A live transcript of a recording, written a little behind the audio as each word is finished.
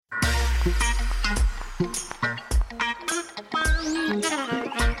Recording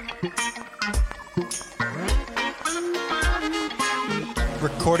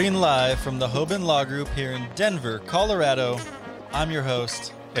live from the Hoban Law Group here in Denver, Colorado, I'm your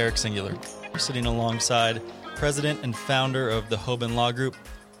host, Eric Singular. We're sitting alongside President and founder of the Hoban Law Group,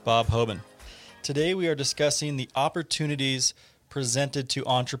 Bob Hoban. Today we are discussing the opportunities presented to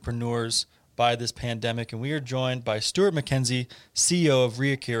entrepreneurs by this pandemic, and we are joined by Stuart McKenzie, CEO of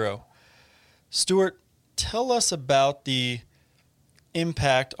Reakiro. Stuart, tell us about the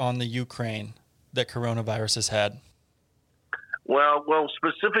impact on the Ukraine that coronavirus has had. Well,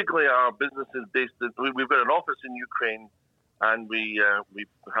 specifically, our business is based in, we've got an office in Ukraine, and we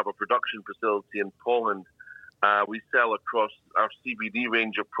have a production facility in Poland. We sell across our CBD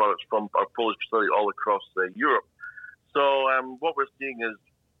range of products from our Polish facility all across Europe. So what we're seeing is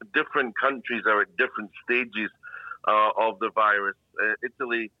different countries are at different stages of the virus.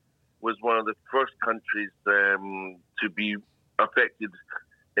 Italy was one of the first countries to be affected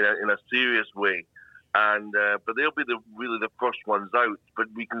in a serious way. And but they'll be really the first ones out. But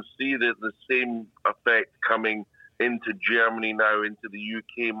we can see that the same effect coming into Germany now, into the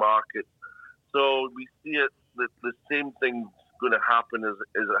UK market. So we see it that the same thing's going to happen as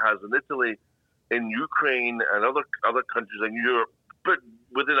it has in Italy, in Ukraine, and other countries in Europe. But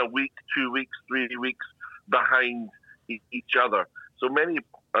within a week, 2 weeks, 3 weeks behind each other. So many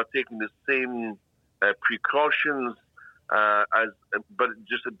are taking the same precautions. But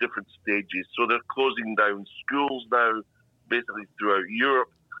just at different stages. So they're closing down schools now, basically throughout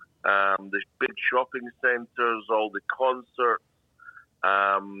Europe. The big shopping centres, all the concerts,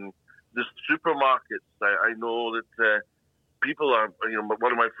 the supermarkets. I know that people are.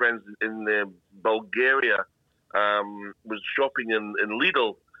 One of my friends in Bulgaria was shopping in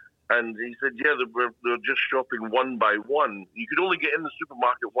Lidl, and he said, "Yeah, they're just shopping one by one. You could only get in the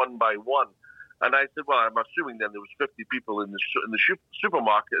supermarket one by one." And I said, well, I'm assuming then there was 50 people in the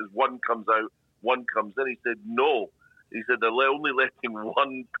supermarket. As one comes out, one comes in. He said, no. He said they're only letting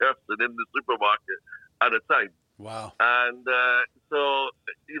one person in the supermarket at a time. Wow. And so,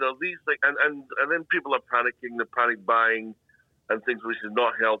 these things, and then people are panicking, they're panic buying and things which is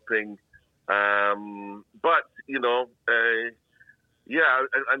not helping. But,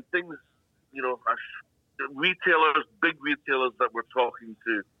 and things, retailers, big retailers that we're talking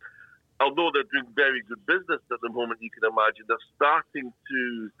to, although they're doing very good business at the moment, you can imagine, they're starting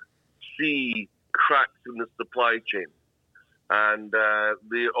to see cracks in the supply chain. And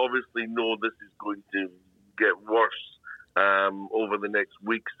they obviously know this is going to get worse over the next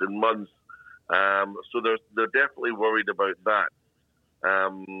weeks and months. So they're definitely worried about that.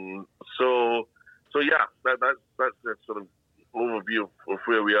 That's a sort of overview of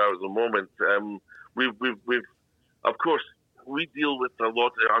where we are at the moment. We've of course, we deal with a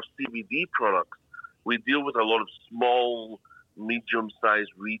lot of our CBD products. We deal with a lot of small,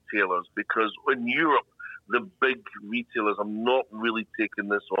 medium-sized retailers because in Europe, the big retailers are not really taking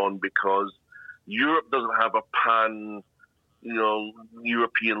this on because Europe doesn't have a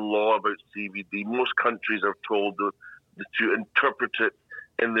European law about CBD. Most countries are told to interpret it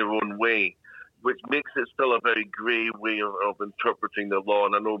in their own way, which makes it still a very grey way of interpreting the law.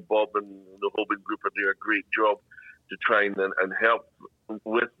 And I know Bob and the Hoban Group are doing a great job to try and help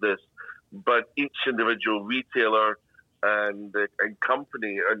with this, but each individual retailer and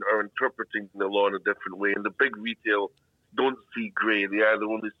company are interpreting the law in a different way. And the big retail don't see grey; they either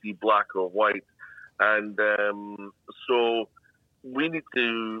only see black or white. And so we need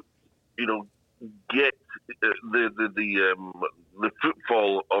to, get the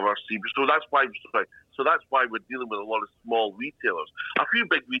footfall of our CBD. So that's why we're dealing with a lot of small retailers. A few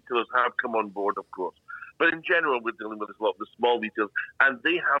big retailers have come on board, of course. But in general, we're dealing with a lot of the small retailers, and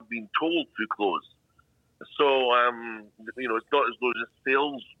they have been told to close. So, it's not as though the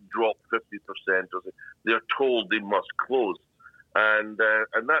sales drop 50%. They're told they must close. And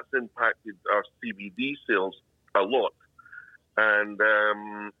that's impacted our CBD sales a lot. And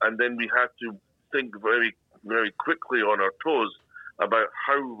then we have to think very, very quickly on our toes about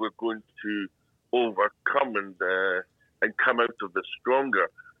how we're going to overcome and come out of this stronger.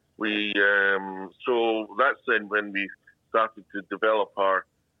 So that's then when we started to develop our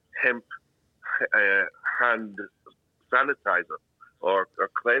hemp hand sanitizer or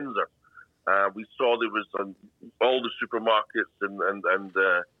cleanser. We saw there was all the supermarkets and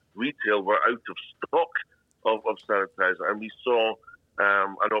retail were out of stock of sanitizer, and we saw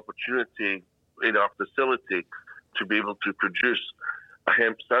an opportunity in our facility to be able to produce a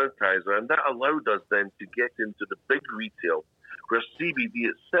hemp sanitizer, and that allowed us then to get into the big retail where CBD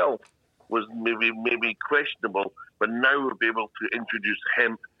itself was maybe questionable, but now we'll be able to introduce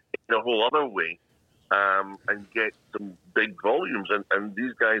hemp in a whole other way and get some big volumes. And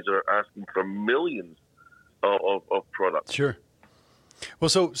these guys are asking for millions of products. Sure. Well,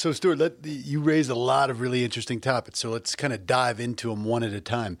 so Stuart, you raised a lot of really interesting topics, so let's kind of dive into them one at a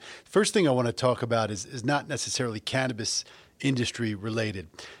time. First thing I want to talk about is not necessarily cannabis industry related.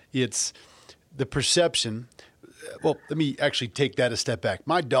 It's the perception. Well, let me actually take that a step back.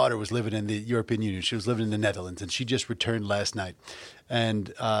 My daughter was living in the European Union. She was living in the Netherlands, and she just returned last night.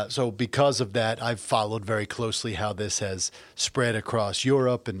 And so because of that, I've followed very closely how this has spread across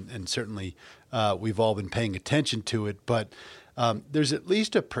Europe, and certainly we've all been paying attention to it. But there's at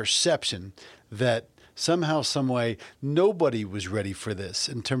least a perception that somehow, some way, nobody was ready for this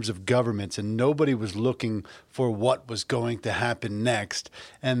in terms of governments, and nobody was looking for what was going to happen next.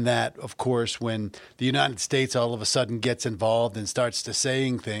 And that, of course, when the United States all of a sudden gets involved and starts to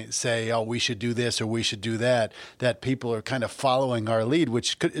say, oh, we should do this or we should do that, that people are kind of following our lead,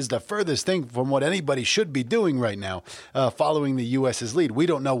 which is the furthest thing from what anybody should be doing right now, following the U.S.'s lead. We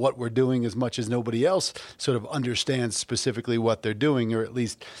don't know what we're doing as much as nobody else sort of understands specifically what they're doing, or at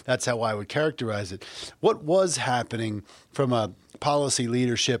least that's how I would characterize it. What was happening from a policy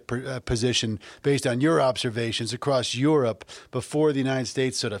leadership position based on your observations across Europe before the United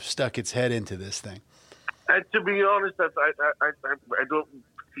States sort of stuck its head into this thing? To be honest, I don't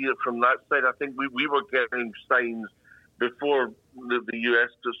see it from that side. I think we were getting signs before the U.S.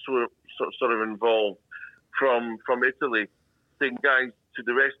 to sort of involved from Italy, saying, guys, to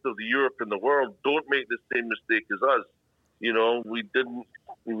the rest of the Europe and the world, don't make the same mistake as us. You know, we didn't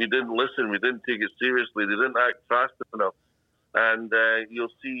listen. We didn't take it seriously. They didn't act fast enough. And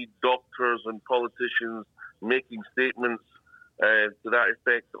you'll see doctors and politicians making statements to that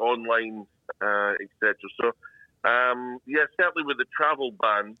effect online, etc. So, certainly with the travel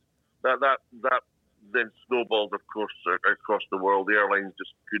ban, that then snowballed, of course, across the world. The airlines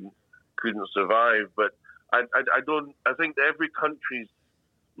just couldn't survive. But I think every country's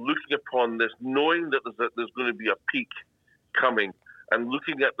looking upon this, knowing that there's going to be a peak coming, and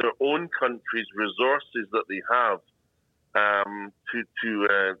looking at their own country's resources that they have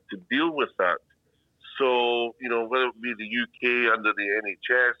to deal with that. So, you know, whether it be the UK under the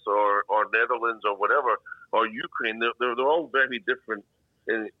NHS or Netherlands or whatever, or Ukraine, they're all very different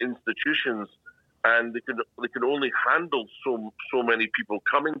institutions, and they can only handle so many people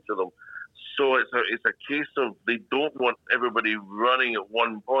coming to them. So it's a case of they don't want everybody running at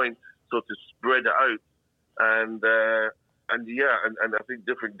one point, so to spread it out. And I think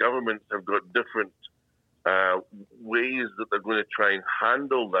different governments have got different ways that they're going to try and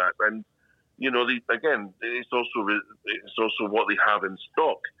handle that. And you know, it's also what they have in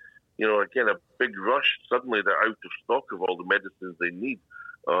stock. You know, again, a big rush. Suddenly, they're out of stock of all the medicines they need.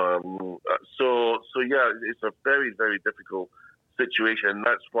 So it's a very, very difficult situation.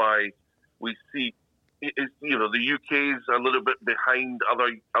 That's why we see, the UK is a little bit behind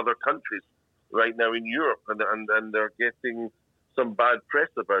other countries right now in Europe, and they're getting some bad press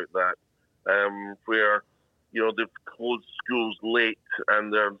about that, where they've closed schools late,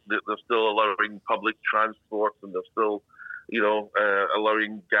 and they're still allowing public transport, and they're still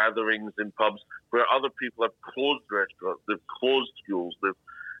allowing gatherings in pubs, where other people have closed restaurants, they've closed schools, they've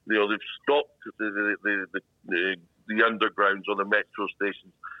stopped the undergrounds or the metro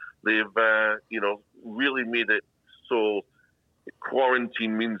stations. They've really made it so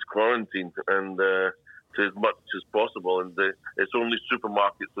quarantine means quarantine, and to as much as possible, and it's only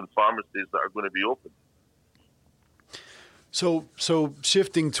supermarkets and pharmacies that are going to be open. So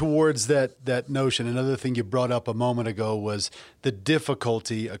shifting towards that notion, another thing you brought up a moment ago was the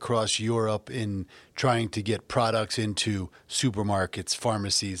difficulty across Europe in trying to get products into supermarkets,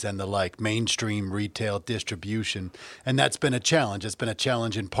 pharmacies, and the like, mainstream retail distribution. And that's been a challenge. It's been a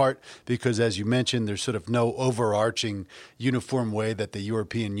challenge in part because, as you mentioned, there's sort of no overarching uniform way that the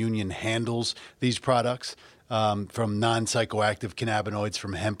European Union handles these products, from non-psychoactive cannabinoids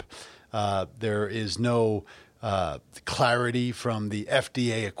from hemp. There is no clarity from the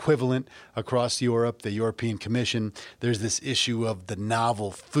FDA equivalent across Europe, the European Commission. There's this issue of the novel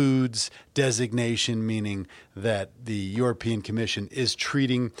foods designation, meaning that the European Commission is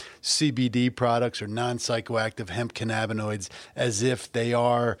treating CBD products or non-psychoactive hemp cannabinoids as if they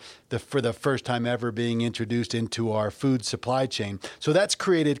are for the first time ever being introduced into our food supply chain. So that's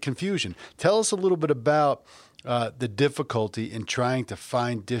created confusion. Tell us a little bit about the difficulty in trying to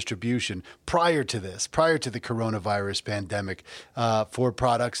find distribution prior to the coronavirus pandemic for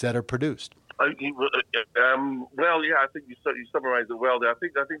products that are produced. I think you summarized it well there. I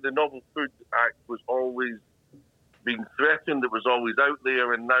think the Novel Foods Act was always being threatened. It was always out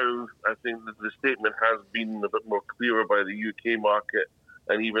there, and now I think that the statement has been a bit more clearer by the UK market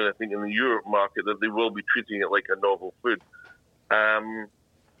and even I think in the Europe market, that they will be treating it like a novel food.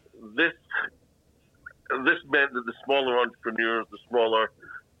 This meant that the smaller entrepreneurs, the smaller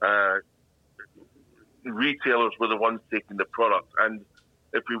retailers were the ones taking the product. And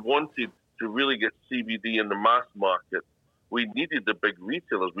if we wanted to really get CBD in the mass market, we needed the big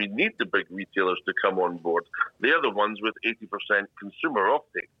retailers. We need the big retailers to come on board. They're the ones with 80% consumer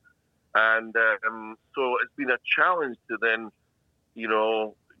offtake. And so it's been a challenge to then,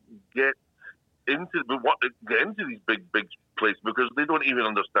 get into these big places, because they don't even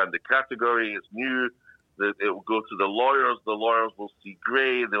understand the category. It's new. It will go to the lawyers. The lawyers will see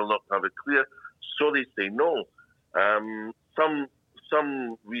grey. They'll not have it clear. So they say no. Some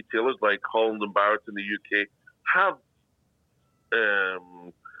retailers like Holland and Barrett in the UK have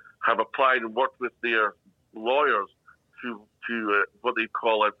applied and worked with their lawyers to what they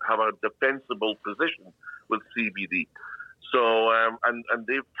call have a defensible position with CBD. So and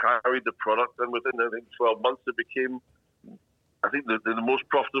they've carried the product, and within I think 12 months it became, I think, the most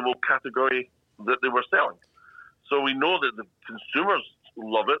profitable category that they were selling. So we know that the consumers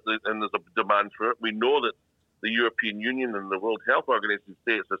love it, and there's a demand for it. We know that the European Union and the World Health Organization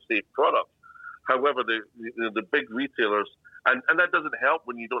say it's a safe product. However, the big retailers, and that doesn't help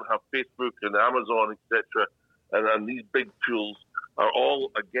when you don't have Facebook and Amazon, etc., and these big tools are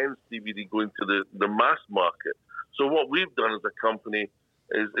all against CBD going to the mass market. So what we've done as a company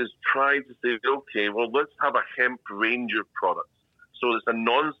is try to say, okay, well, let's have a hemp range of products. So it's a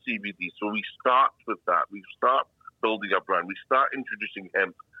non-CBD. So we start with that. We start building a brand. We start introducing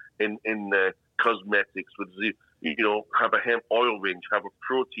hemp in cosmetics, with have a hemp oil range, have a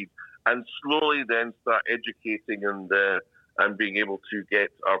protein, and slowly then start educating and being able to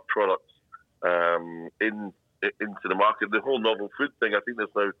get our products into the market. The whole novel food thing, I think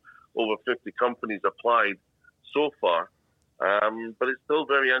there's now over 50 companies applied so far, but it's still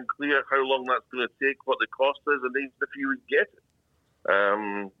very unclear how long that's going to take, what the cost is, and even if you would get it.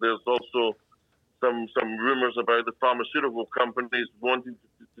 There's also some rumors about the pharmaceutical companies wanting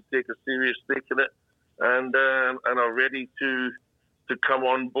to take a serious stake in it, and are ready to come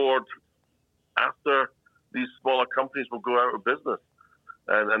on board after these smaller companies will go out of business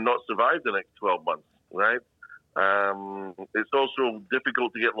and not survive the next 12 months, right? It's also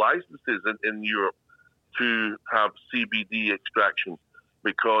difficult to get licenses in Europe to have CBD extraction,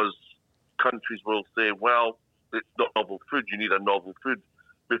 because countries will say, well, it's not novel food, you need a novel food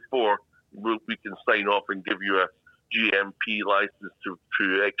before we can sign off and give you a GMP license to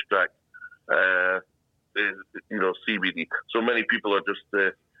extract CBD. So many people are just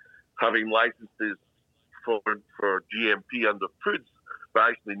having licenses for GMP under foods, but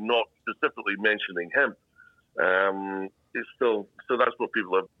actually not specifically mentioning hemp. It's still, so that's what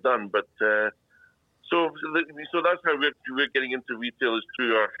people have done. But so that's how we're getting into retail, is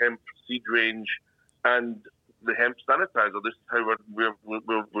through our hemp seed range and the hemp sanitizer. This is how we're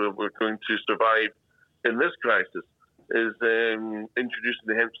going to survive in this crisis, is introducing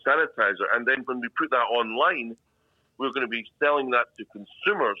the hemp sanitizer. And then when we put that online, we're going to be selling that to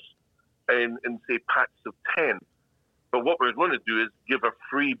consumers in say, packs of 10. But what we're going to do is give a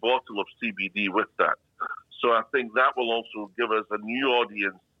free bottle of CBD with that. So I think that will also give us a new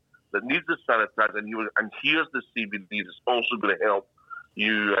audience that needs the sanitizer, and here's the CBD that's also going to help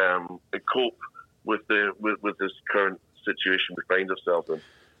you cope with this current situation we find ourselves in.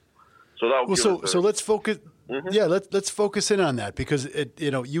 So that so let's focus. Mm-hmm. Yeah, let's focus in on that, because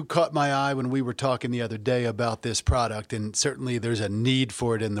you caught my eye when we were talking the other day about this product, and certainly there's a need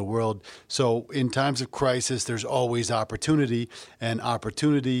for it in the world. So in times of crisis, there's always opportunity, and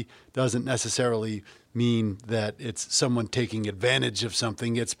opportunity doesn't necessarily mean that it's someone taking advantage of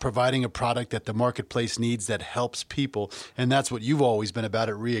something. It's providing a product that the marketplace needs that helps people, and that's what you've always been about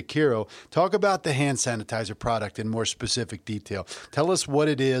at Reakiro. Talk about the hand sanitizer product in more specific detail. Tell us what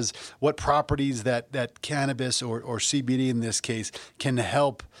it is, what properties that cannabis or CBD in this case can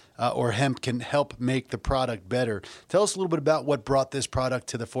help, or hemp can help make the product better. Tell us a little bit about what brought this product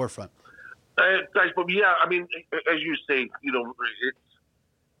to the forefront. Guys, but yeah, I mean, as you say, it's,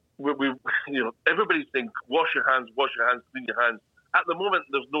 everybody's saying, wash your hands, clean your hands. At the moment,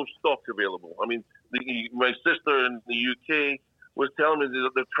 there's no stock available. I mean, my sister in the UK was telling me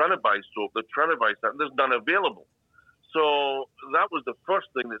that they're trying to buy soap, they're trying to buy something, there's none available. So that was the first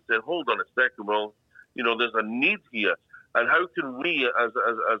thing that said, hold on a second, well, there's a need here. And how can we, as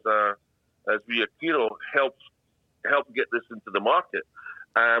Reakiro, help get this into the market?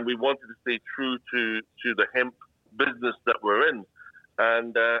 And we wanted to stay true to the hemp business that we're in.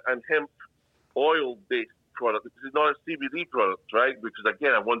 And hemp oil-based product. This is not a CBD product, right? Because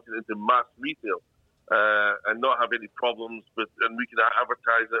again, I wanted it into mass retail, and not have any problems and we can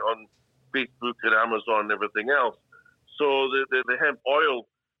advertise it on Facebook and Amazon and everything else. So the hemp oil,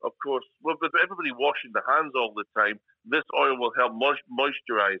 of course, with everybody washing their hands all the time, this oil will help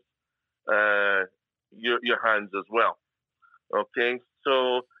moisturize your hands as well. Okay,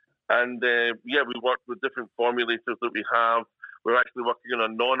 so, and we work with different formulators that we have. We're actually working on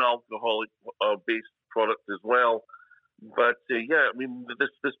a non-alcoholic based product as well. But this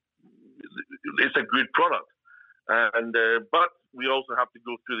it's a good product. And but we also have to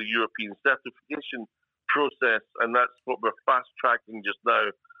go through the European certification process, and that's what we're fast tracking just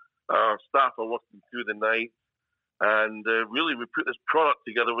now. Our staff are working through the night, and really we put this product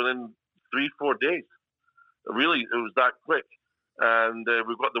together within 3-4 days. Really, it was that quick. And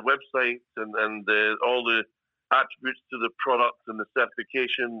we've got the website and all the attributes to the product and the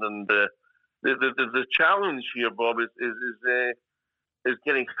certification. And the challenge here, Bob, is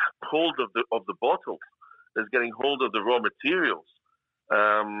getting hold of the bottles, is getting hold of the raw materials.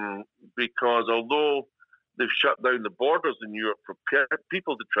 Because although they've shut down the borders in Europe for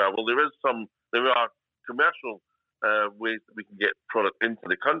people to travel, there are commercial ways that we can get product into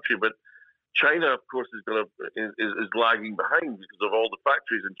the country, but China, of course, is lagging behind because of all the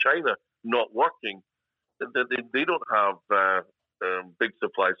factories in China not working. They don't have big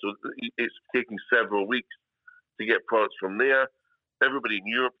supplies, so it's taking several weeks to get products from there. Everybody in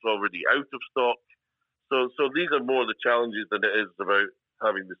Europe's already out of stock. So these are more the challenges than it is about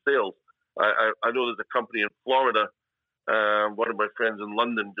having the sales. I know there's a company in Florida. One of my friends in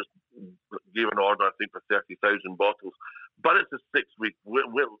London just gave an order, I think, for 30,000 bottles. But it's a 6-week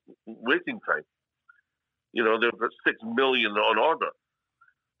waiting time. You know, they've got 6 million on order.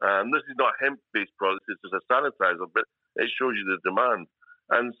 This is not hemp-based products, it's just a sanitizer, but it shows you the demand.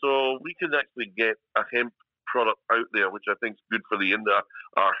 And so we can actually get a hemp product out there, which I think is good for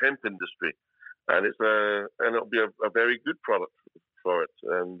our hemp industry. And it'll be a very good product for it.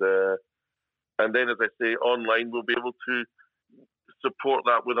 And then, as I say, online we'll be able to support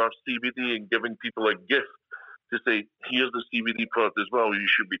that with our CBD and giving people a gift to say, here's the CBD product as well you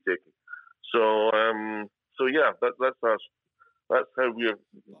should be taking. So that's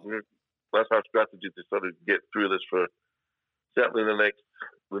our strategy to sort of get through this for certainly the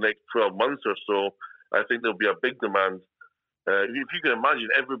next 12 months or so. I think there'll be a big demand. If you can imagine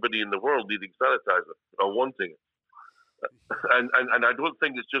everybody in the world needing sanitizer or wanting it. And I don't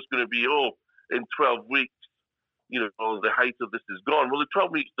think it's just going to be, in 12 weeks, the height of this is gone. Well, the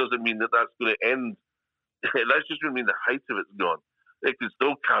 12 weeks doesn't mean that that's going to end. That's just going to mean the height of it's gone. It can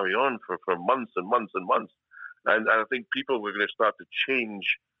still carry on for months and months and months. And I think people were going to start to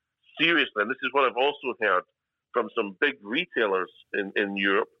change seriously. And this is what I've also heard from some big retailers in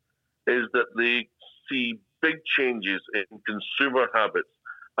Europe, is that they see big changes in consumer habits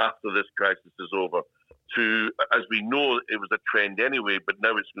after this crisis is over. As we know, it was a trend anyway, but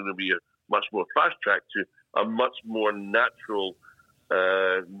now it's going to be a much more fast track to a much more natural,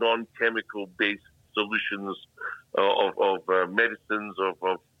 non-chemical based solutions of medicines,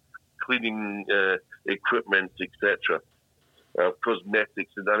 of cleaning equipment, etc.,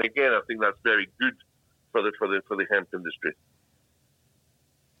 cosmetics, and again, I think that's very good for the hemp industry.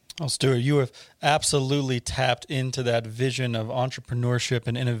 Well, Stuart, you have absolutely tapped into that vision of entrepreneurship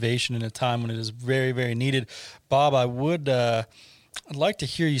and innovation in a time when it is very, very needed. Bob, I'd like to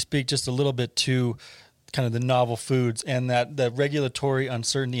hear you speak just a little bit to kind of the novel foods and that regulatory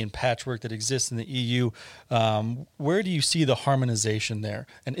uncertainty and patchwork that exists in the EU. Where do you see the harmonization there,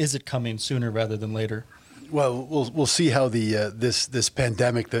 and is it coming sooner rather than later? Well, we'll see how this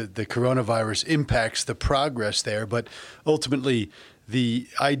pandemic, the coronavirus, impacts the progress there. But ultimately, the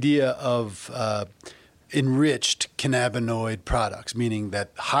idea of enriched cannabinoid products, meaning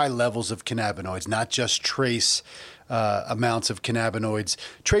that high levels of cannabinoids, not just trace amounts of cannabinoids.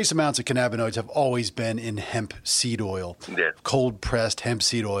 Trace amounts of cannabinoids have always been in hemp seed oil, cold-pressed hemp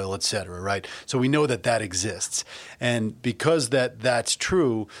seed oil, et cetera, right? So we know that exists. And because that's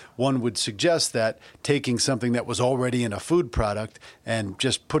true, one would suggest that taking something that was already in a food product and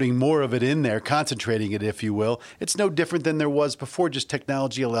just putting more of it in there, concentrating it, if you will, it's no different than there was before, just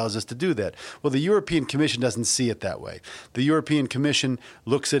technology allows us to do that. Well, the European Commission doesn't see it that way. The European Commission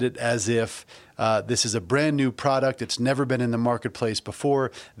looks at it as if this is a brand new product. It's never been in the marketplace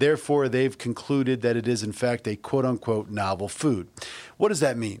before. Therefore, they've concluded that it is, in fact, a quote-unquote novel food. What does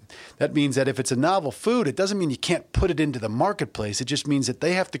that mean? That means that if it's a novel food, it doesn't mean you can't put it into the marketplace. It just means that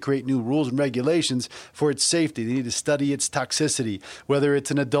they have to create new rules and regulations for its safety. They need to study its toxicity, whether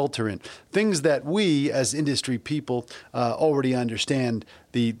it's an adulterant, things that we as industry people already understand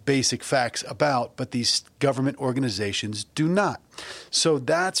the basic facts about, but these government organizations do not. So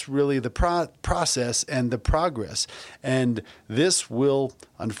that's really the process and the progress. And this will,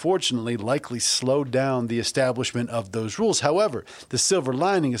 unfortunately, likely slow down the establishment of those rules. However, the silver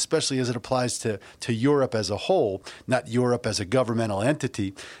lining, especially as it applies to Europe as a whole, not Europe as a governmental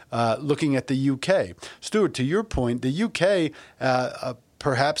entity, looking at the UK. Stuart, to your point, the UK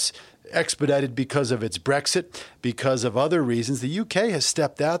perhaps expedited because of its Brexit, because of other reasons. The UK has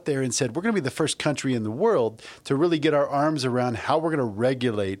stepped out there and said, we're going to be the first country in the world to really get our arms around how we're going to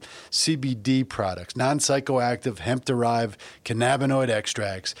regulate CBD products, non-psychoactive, hemp-derived cannabinoid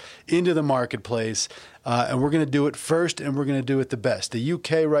extracts into the marketplace. And we're going to do it first, and we're going to do it the best. The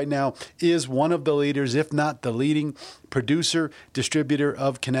UK right now is one of the leaders, if not the leading producer, distributor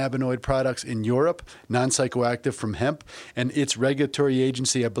of cannabinoid products in Europe, non-psychoactive from hemp. And its regulatory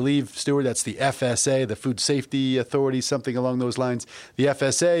agency, I believe, Stuart, that's the FSA, the Food Safety Authority, something along those lines. The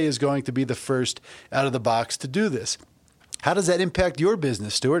FSA is going to be the first out of the box to do this. How does that impact your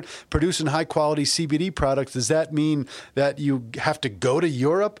business, Stuart? Producing high-quality CBD products, does that mean that you have to go to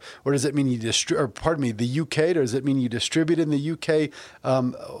Europe, or does it mean the UK, or does it mean you distribute in the UK?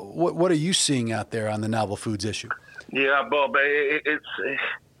 What are you seeing out there on the novel foods issue? Yeah, Bob, it's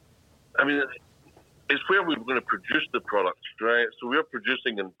where we're going to produce the products, right? So we're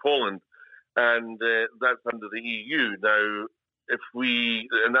producing in Poland, and that's under the EU. Now,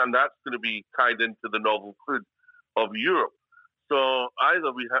 and that's going to be tied into the novel food of Europe. So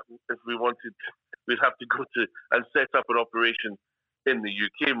either if we wanted, we'd have to go to and set up an operation in the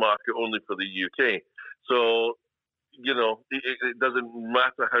UK market only for the UK. So, it doesn't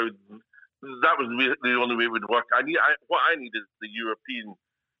matter how. That was the only way it would work. What I need is the European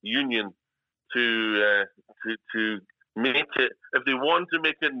Union to make it. If they want to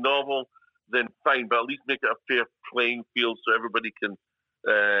make it novel, then fine, but at least make it a fair playing field so everybody can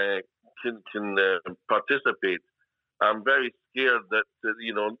participate. I'm very scared that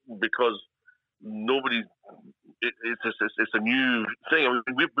because it's a new thing. I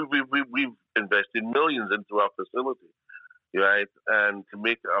mean, we've invested millions into our facility, right, and to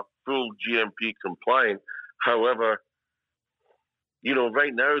make it a full GMP compliant. However,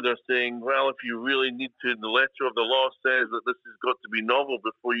 right now they're saying, well, if you really need to, the letter of the law says that this has got to be novel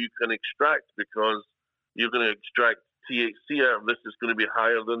before you can extract, because you're going to extract THC out of this is going to be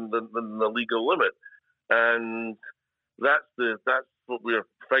higher than the legal limit, and that's what we're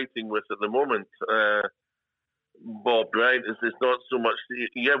fighting with at the moment, Bob. Right? It's not so much.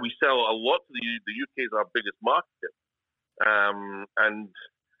 Yeah, we sell a lot to the UK is our biggest market, and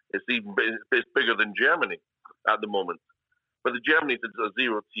it's bigger than Germany at the moment. But the Germany is a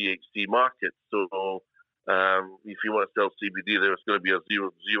zero THC market, so if you want to sell CBD, there's going to be a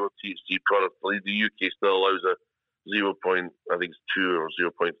zero THC product. The UK still allows a 0.2 or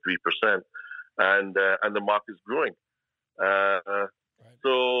 0.3%, and the market's growing. Right.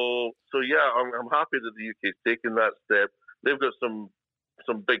 So yeah, I'm happy that the UK is taking that step. They've got some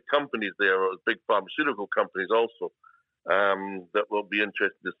big companies there, big pharmaceutical companies also, that will be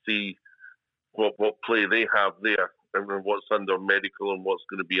interested to see what play they have there, and what's under medical and what's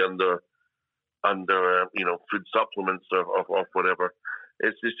going to be under food supplements or whatever.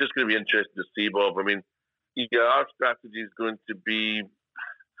 It's just going to be interesting to see, Bob. I mean, our strategy is going to be,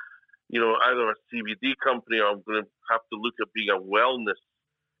 either a CBD company, or I'm going to have to look at being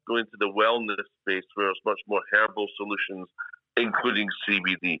go into the wellness space where it's much more herbal solutions, including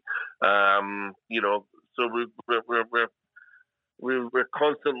CBD. So we're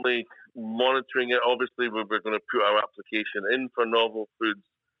constantly monitoring it. Obviously, we're going to put our application in for novel foods,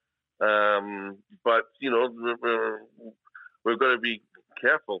 but we're going to be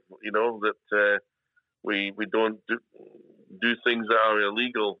careful, that we don't do things that are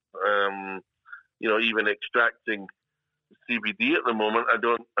illegal. Even extracting CBD at the moment, I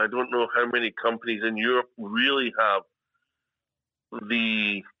don't know how many companies in Europe really have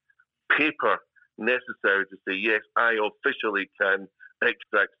the paper necessary to say, yes, I officially can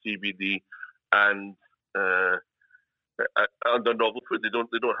extract CBD and under novel food. They don't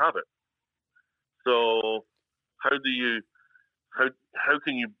have it. So how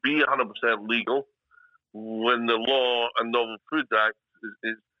can you be 100% legal when the law and Novel Food Act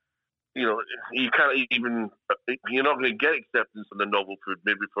is you can't even, you're not going to get acceptance on the novel food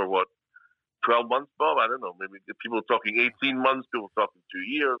maybe for 12 months, Bob? I don't know. Maybe people are talking 18 months, people are talking 2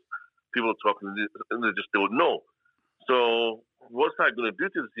 years, people are talking, and they just don't know. So what's that going to do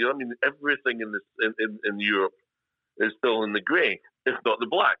to the seal? I mean, everything in this in Europe is still in the grey, if not the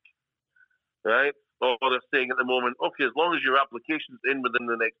black, right? Or they're saying at the moment, okay, as long as your application's in within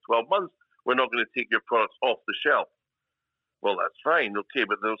the next 12 months, we're not going to take your products off the shelf. Well, that's fine, okay,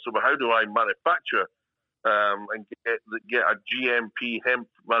 but so how do I manufacture and get a GMP hemp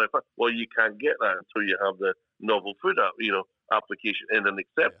manufacturer? Well, you can't get that until you have the novel food application in and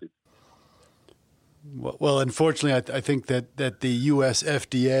accepted. Well, unfortunately, I think that the U.S.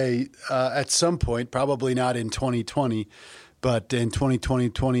 FDA at some point, probably not in 2020, but in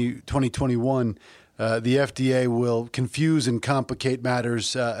 2021, the FDA will confuse and complicate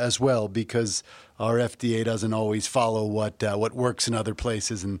matters as well, because our FDA doesn't always follow what works in other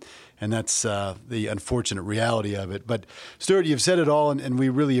places, and that's the unfortunate reality of it. But Stuart, you've said it all, and we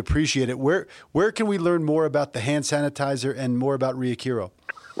really appreciate it. Where can we learn more about the hand sanitizer and more about Reakiro?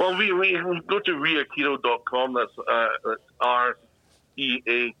 Well, we go to Reakiro.com. That's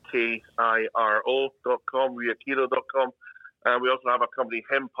REAKIRO.com, Reakiro.com. And we also have a company,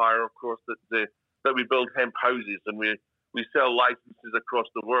 Hempire, of course, that we build hemp houses, and we sell licenses across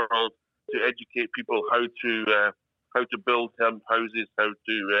the world to educate people how to build hemp houses, how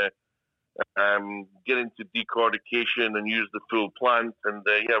to get into decortication and use the full plant. And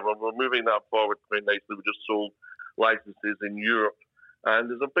we're moving that forward very nicely. We just sold licenses in Europe.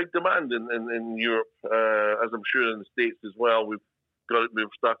 And there's a big demand in Europe, as I'm sure in the States as well. We've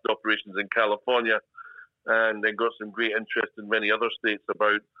started operations in California, and then got some great interest in many other states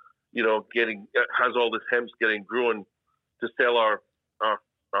about, has all this hemp getting grown to sell our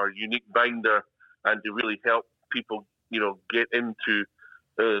unique binder and to really help people, get into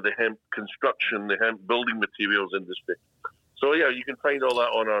the hemp construction, the hemp building materials industry. So you can find all that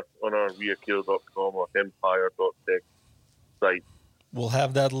on our Reakiro.com or Hempire.tech site. We'll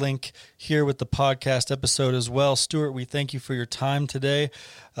have that link here with the podcast episode as well. Stuart, we thank you for your time today.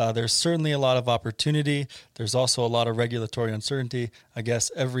 There's certainly a lot of opportunity. There's also a lot of regulatory uncertainty. I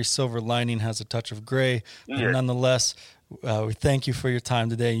guess every silver lining has a touch of gray. But nonetheless, we thank you for your time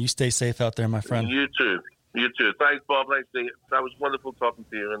today. You stay safe out there, my friend. You too. Thanks, Bob. That was wonderful talking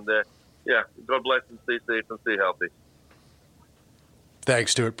to you. And God bless and stay safe and stay healthy.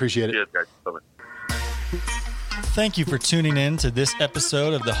 Thanks, Stuart. Appreciate it. Cheers, guys. Bye-bye. Thank you for tuning in to this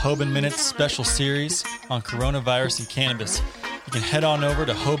episode of the Hoban Minutes special series on coronavirus and cannabis. You can head on over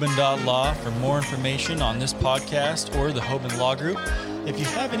to Hoban.law for more information on this podcast or the Hoban Law Group. If you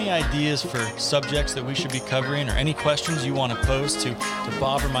have any ideas for subjects that we should be covering or any questions you want to pose to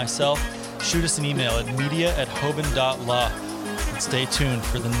Bob or myself, shoot us an email at media@Hoban.law. And stay tuned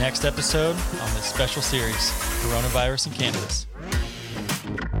for the next episode on this special series, Coronavirus and Cannabis.